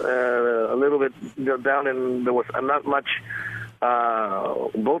bad a little bit down, and there was not much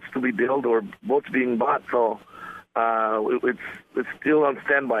boats to be built or boats being bought, so it's still on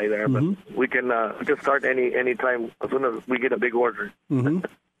standby there. But we can start any time as soon as we get a big order. Mm-hmm.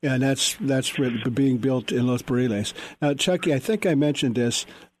 Yeah, and that's being built in Los Barriles. Now, Chucky, I think I mentioned this,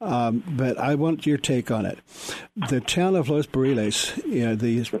 but I want your take on it. The town of Los Barriles,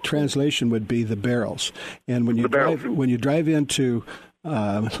 the translation would be the barrels, and when you drive into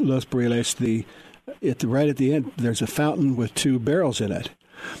Los Barriles, right at the end, there's a fountain with 2 barrels in it.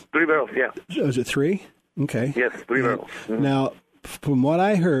 3 barrels, yeah. Was it 3? Okay. Yes, 3 barrels. Mm-hmm. Now, from what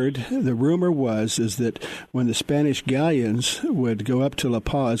I heard, the rumor is that when the Spanish galleons would go up to La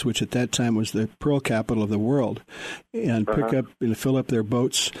Paz, which at that time was the pearl capital of the world, and pick up and fill up their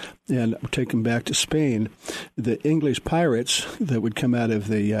boats and take them back to Spain, the English pirates that would come out of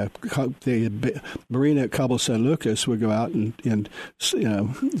the marina at Cabo San Lucas would go out and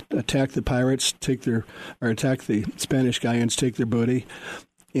attack the pirates, attack the Spanish galleons, take their booty.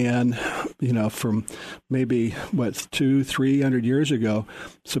 And, from maybe, 200-300 years ago,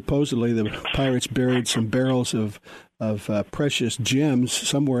 supposedly the pirates buried some barrels of precious gems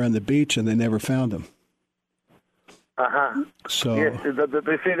somewhere on the beach, and they never found them. So yes,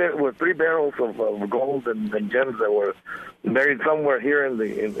 they say there were 3 barrels of gold and gems that were buried somewhere here in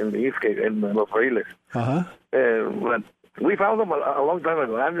the East Cape, in Los Barriles. But we found them a long time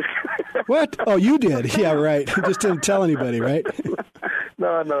ago. I'm just What? Oh, you did? Yeah, right. You just didn't tell anybody, right?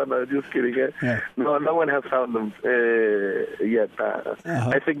 No, just kidding. Yeah. No one has found them yet.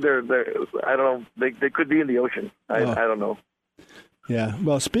 I think they're I don't know. They could be in the ocean. I don't know. Yeah.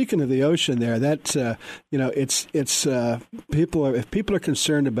 Well, speaking of the ocean, there, that it's if people are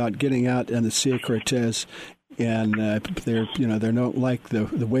concerned about getting out on the Sea of Cortez, and they don't like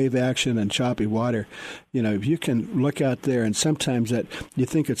the wave action and choppy water. You can look out there, and sometimes that you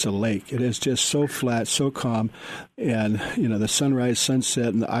think it's a lake. It is just so flat, so calm, and the sunrise, sunset,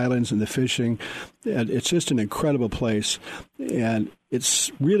 and the islands and the fishing. And it's just an incredible place, and it's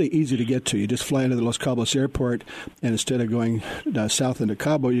really easy to get to. You just fly into the Los Cabos airport, and instead of going south into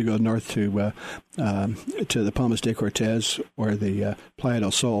Cabo, you go north to the Palmas de Cortez or the Playa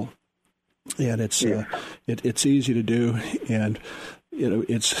del Sol. And it's easy to do, and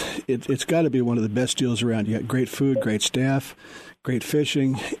it's got to be one of the best deals around. You got great food, great staff, great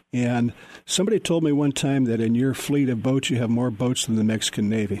fishing, and somebody told me one time that in your fleet of boats you have more boats than the Mexican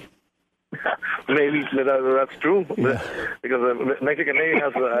Navy. Maybe that's true, because the Mexican Navy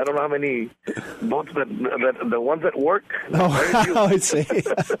has I don't know how many boats that the ones that work. Oh, I see.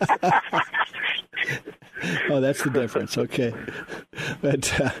 Oh, that's the difference. Okay,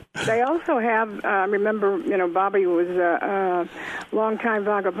 but they also have. I remember, Bobby was a longtime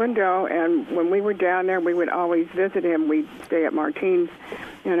vagabundo, and when we were down there, we would always visit him. We'd stay at Martine's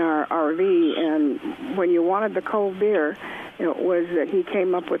in our RV, and when you wanted the cold beer, it was that he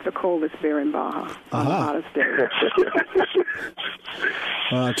came up with the coldest beer in Baja on the hottest day.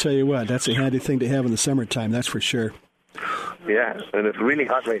 Well, I'll tell you what, that's a handy thing to have in the summertime. That's for sure. Yeah, and it's really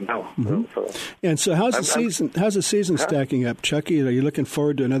hot right now. Mm-hmm. And so, how's the season stacking up, Chucky? Are you looking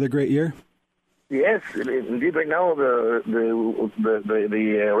forward to another great year? Yes, indeed. Right now, the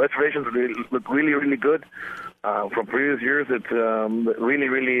reservations look really, really good. From previous years, it's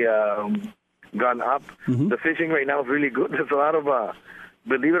really gone up. Mm-hmm. The fishing right now is really good. There's a lot of,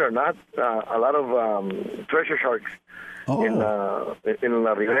 believe it or not, a lot of treasure sharks. In La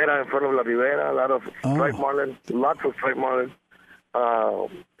Ribera, in front of La Ribera, a lot of striped marlin, lots of striped marlin,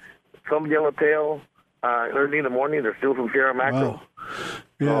 some yellowtail. Early in the morning, there's still some Sierra mackerel. Wow.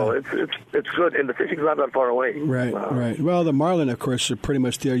 So it's good, and the fishing's not that far away. Right, right. Well, the marlin, of course, are pretty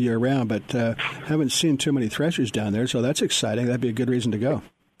much there year round, but haven't seen too many threshers down there, so that's exciting. That'd be a good reason to go.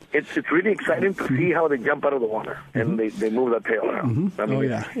 It's really exciting to see how they jump out of the water and they move that tail around. I mean,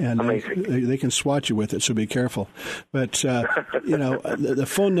 and amazing. They can swat you with it, so be careful. But the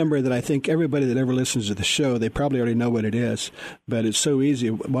phone number that I think everybody that ever listens to the show, they probably already know what it is, but it's so easy.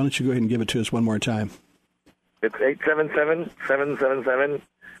 Why don't you go ahead and give it to us one more time? It's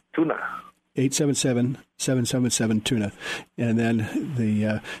 877-777-TUNA. 877-777-TUNA. And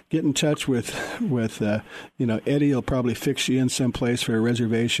then get in touch with Eddie will probably fix you in someplace for a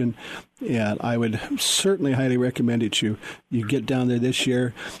reservation. And I would certainly highly recommend it you get down there this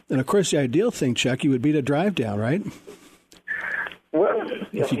year. And, of course, the ideal thing, Chucky, would be to drive down, right? Well,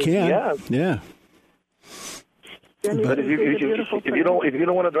 if you can. Yeah. But if you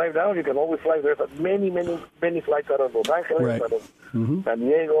don't want to drive down, you can always fly. There's many flights out of Los Angeles, out of San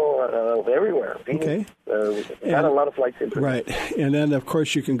Diego, everywhere. Okay. Got a lot of flights into Right. And then, of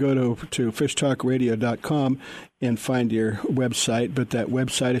course, you can go to fishtalkradio.com and find your website. But that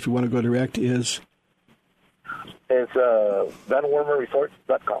website, if you want to go direct, is? It's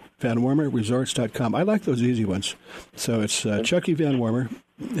VanWormerResorts.com. VanWormerResorts.com. I like those easy ones. So it's Chucky Van Wormer,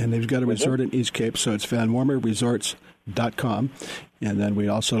 and they've got a resort in East Cape, so it's VanWormerResorts.com. And then we'd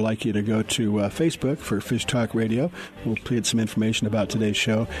also like you to go to Facebook for Fish Talk Radio. We'll put some information about today's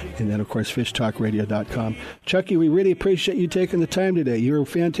show. And then, of course, FishTalkRadio.com. Chucky, we really appreciate you taking the time today. You were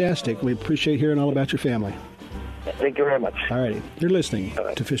fantastic. We appreciate hearing all about your family. Thank you very much. All righty. You're listening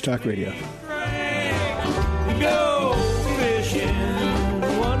to Fish Talk Radio. Go fishing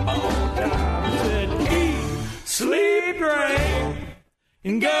one more time. Said eat, sleep, drink,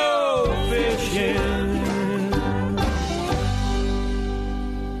 and go fishing.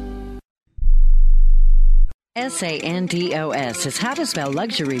 Sandos is how to spell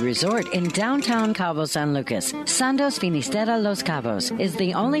luxury resort in downtown Cabo San Lucas. Sandos Finisterra Los Cabos is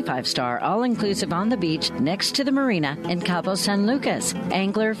the only 5-star all-inclusive on the beach next to the marina in Cabo San Lucas.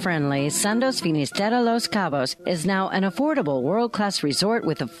 Angler-friendly Sandos Finisterra Los Cabos is now an affordable world-class resort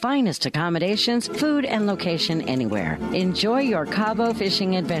with the finest accommodations, food, and location anywhere. Enjoy your Cabo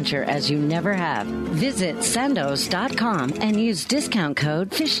fishing adventure as you never have. Visit sandos.com and use discount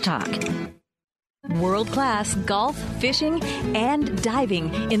code FISHTALK. World-class golf, fishing, and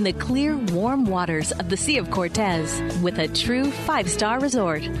diving in the clear, warm waters of the Sea of Cortez with a true 5-star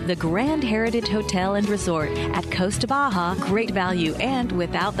resort. The Grand Heritage Hotel and Resort at Costa Baja. Great value and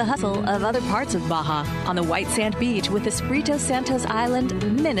without the hustle of other parts of Baja. On the white sand beach with Espiritu Santos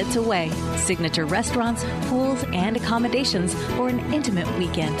Island minutes away. Signature restaurants, pools, and accommodations for an intimate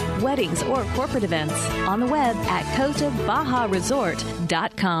weekend, weddings, or corporate events. On the web at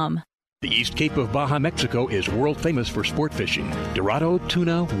CostaBajaResort.com. The East Cape of Baja, Mexico is world famous for sport fishing. Dorado,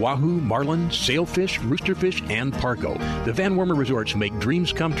 tuna, wahoo, marlin, sailfish, roosterfish, and pargo. The Van Wormer Resorts make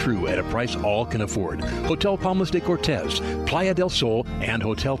dreams come true at a price all can afford. Hotel Palmas de Cortez, Playa del Sol, and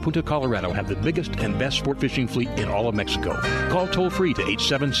Hotel Punta Colorado have the biggest and best sport fishing fleet in all of Mexico. Call toll-free to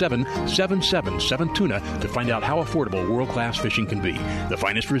 877-777-TUNA to find out how affordable world-class fishing can be. The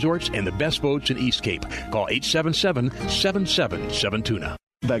finest resorts and the best boats in East Cape. Call 877-777-TUNA.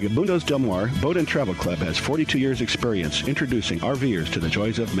 Vagabundos Del Mar Boat and Travel Club has 42 years experience introducing RVers to the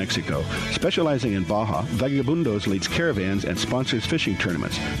joys of Mexico. Specializing in Baja, Vagabundos leads caravans and sponsors fishing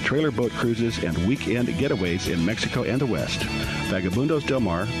tournaments, trailer boat cruises, and weekend getaways in Mexico and the West. Vagabundos Del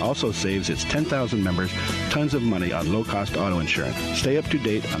Mar also saves its 10,000 members tons of money on low-cost auto insurance. Stay up to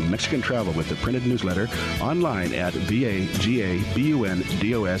date on Mexican travel with the printed newsletter online at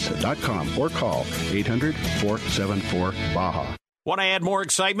vagabundos.com or call 800-474-BAJA. Want to add more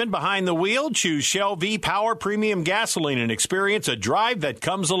excitement behind the wheel? Choose Shell V-Power Premium Gasoline and experience a drive that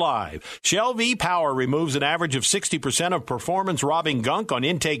comes alive. Shell V-Power removes an average of 60% of performance-robbing gunk on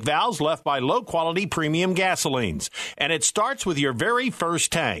intake valves left by low-quality premium gasolines. And it starts with your very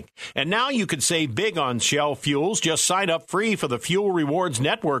first tank. And now you can save big on Shell fuels. Just sign up free for the Fuel Rewards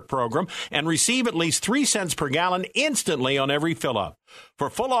Network program and receive at least 3 cents per gallon instantly on every fill-up. For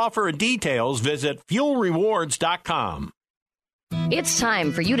full offer and details, visit fuelrewards.com. It's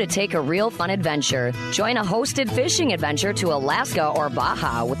time for you to take a real fun adventure. Join a hosted fishing adventure to Alaska or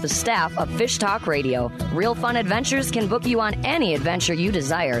Baja with the staff of Fish Talk Radio. Real Fun Adventures can book you on any adventure you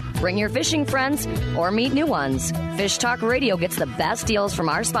desire. Bring your fishing friends or meet new ones. Fish Talk Radio gets the best deals from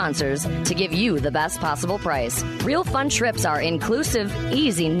our sponsors to give you the best possible price. Real Fun trips are inclusive,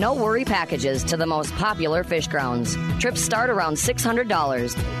 easy, no-worry packages to the most popular fish grounds. Trips start around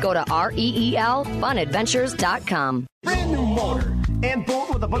 $600. Go to REELFunadventures.com. Brand new motor and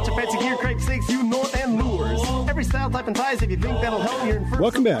boat with a bunch of fancy gear, crank stakes, north and lures. every style, type, and size if you think that'll help you.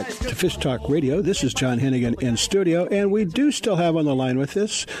 Welcome back to Fish Talk Radio. This is John Hennigan in studio, and we do still have on the line with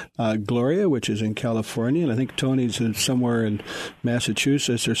us Gloria, which is in California, and I think Tony's somewhere in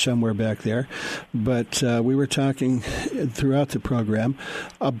Massachusetts or somewhere back there. But we were talking throughout the program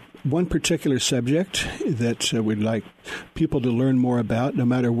one particular subject that we'd like people to learn more about, no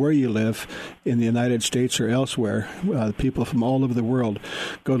matter where you live in the United States or elsewhere. People from all over the world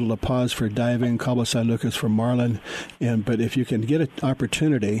go to La Paz for diving, Cabo San Lucas for marlin. But if you can get an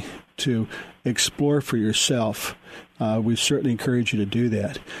opportunity to explore for yourself, we certainly encourage you to do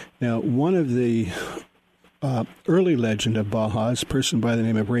that. Now, one of the early legend of Baja is a person by the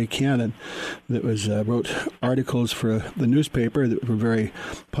name of Ray Cannon that wrote articles for the newspaper that were very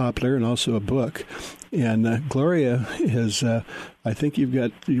popular, and also a book. And Gloria has, I think you were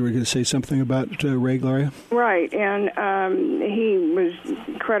going to say something about Ray, Gloria? Right, and he was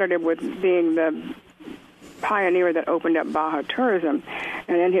credited with being the pioneer that opened up Baja tourism.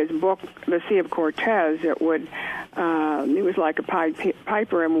 And in his book, The Sea of Cortez, it was like a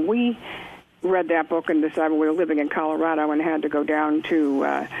piper, and we read that book and decided we were living in Colorado and had to go down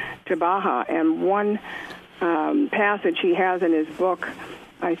to Baja. And one passage he has in his book,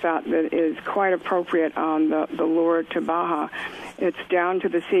 I thought that is quite appropriate on the lure to Baja. It's down to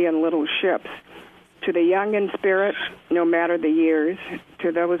the sea in little ships. To the young in spirit, no matter the years,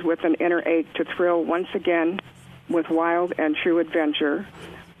 to those with an inner ache to thrill once again with wild and true adventure,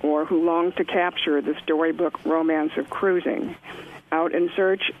 or who long to capture the storybook romance of cruising, out in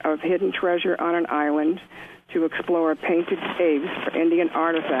search of hidden treasure on an island, to explore painted caves for Indian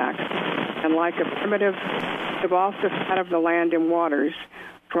artifacts, and like a primitive Savalsa out of the land and waters,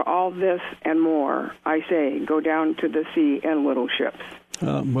 for all this and more, I say, go down to the sea in little ships.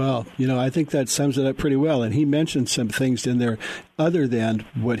 Well, I think that sums it up pretty well. And he mentioned some things in there other than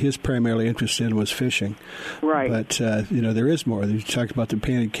what his primarily interest in was fishing. Right. But, there is more. You talked about the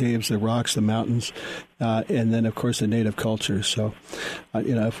painted caves, the rocks, the mountains, and then, of course, the native culture. So,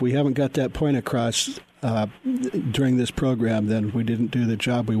 if we haven't got that point across during this program, then we didn't do the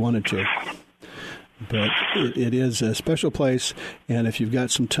job we wanted to. But it is a special place, and if you've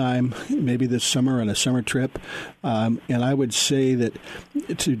got some time, maybe this summer on a summer trip, and I would say that,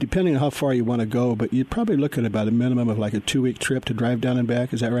 depending on how far you want to go, but you'd probably look at about a minimum of like a 2-week trip to drive down and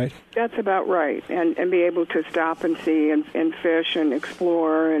back. Is that right? That's about right, and be able to stop and see and fish and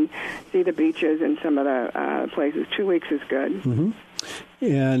explore and see the beaches and some of the places. 2 weeks is good. Mm-hmm.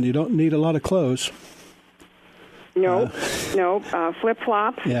 And you don't need a lot of clothes. No,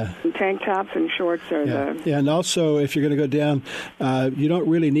 flip-flops, and tank tops and shorts are Yeah, and also, if you're going to go down, you don't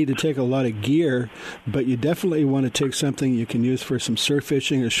really need to take a lot of gear, but you definitely want to take something you can use for some surf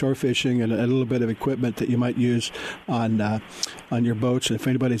fishing or shore fishing, and a little bit of equipment that you might use on your boats. And if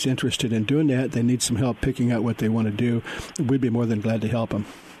anybody's interested in doing that, they need some help picking out what they want to do, we'd be more than glad to help them.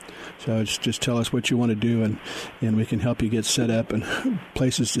 So just tell us what you want to do, and we can help you get set up, and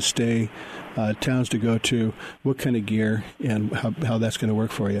places to stay, towns to go to, what kind of gear, and how that's going to work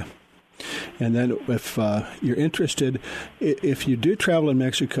for you. And then if you're interested, if you do travel in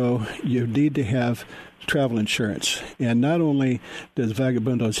Mexico, you need to have travel insurance. And not only does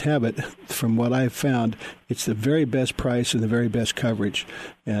Vagabundos have it, from what I've found, it's the very best price and the very best coverage.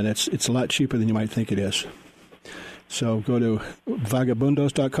 And it's a lot cheaper than you might think it is. So go to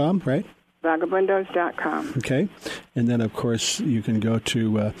vagabundos.com, right? Vagabundos.com. Okay. And then, of course, you can go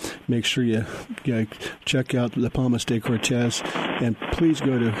to make sure you check out La Palmas de Cortez. And please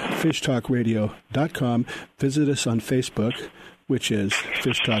go to fishtalkradio.com. Visit us on Facebook, which is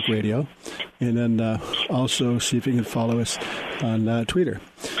Fish Talk Radio. And then also see if you can follow us on Twitter.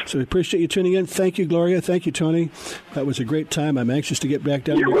 So we appreciate you tuning in. Thank you, Gloria. Thank you, Tony. That was a great time. I'm anxious to get back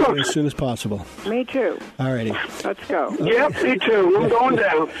down there as soon as possible. Me too. All righty. Let's go. Yep, me too. I'm going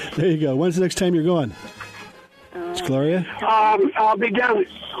down. There you go. When's the next time you're going? It's Gloria? I'll be down.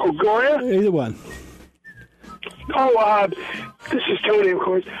 Oh, Gloria? Either one. This is Tony, of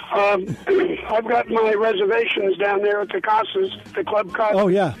course. I've got my reservations down there at the Casas, the Club Casas. Oh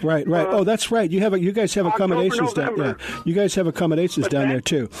yeah, right. Oh, that's right. You guys have accommodations down. Yeah, you guys have accommodations down there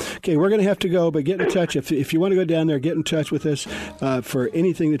too. Okay, we're going to have to go, but get in touch if you want to go down there. Get in touch with us for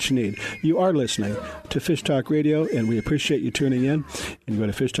anything that you need. You are listening to Fish Talk Radio, and we appreciate you tuning in. And go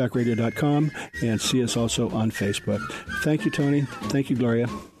to fishtalkradio.com and see us also on Facebook. Thank you, Tony. Thank you, Gloria.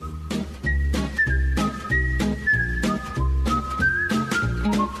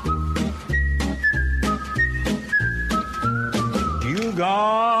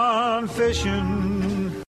 Gone fishing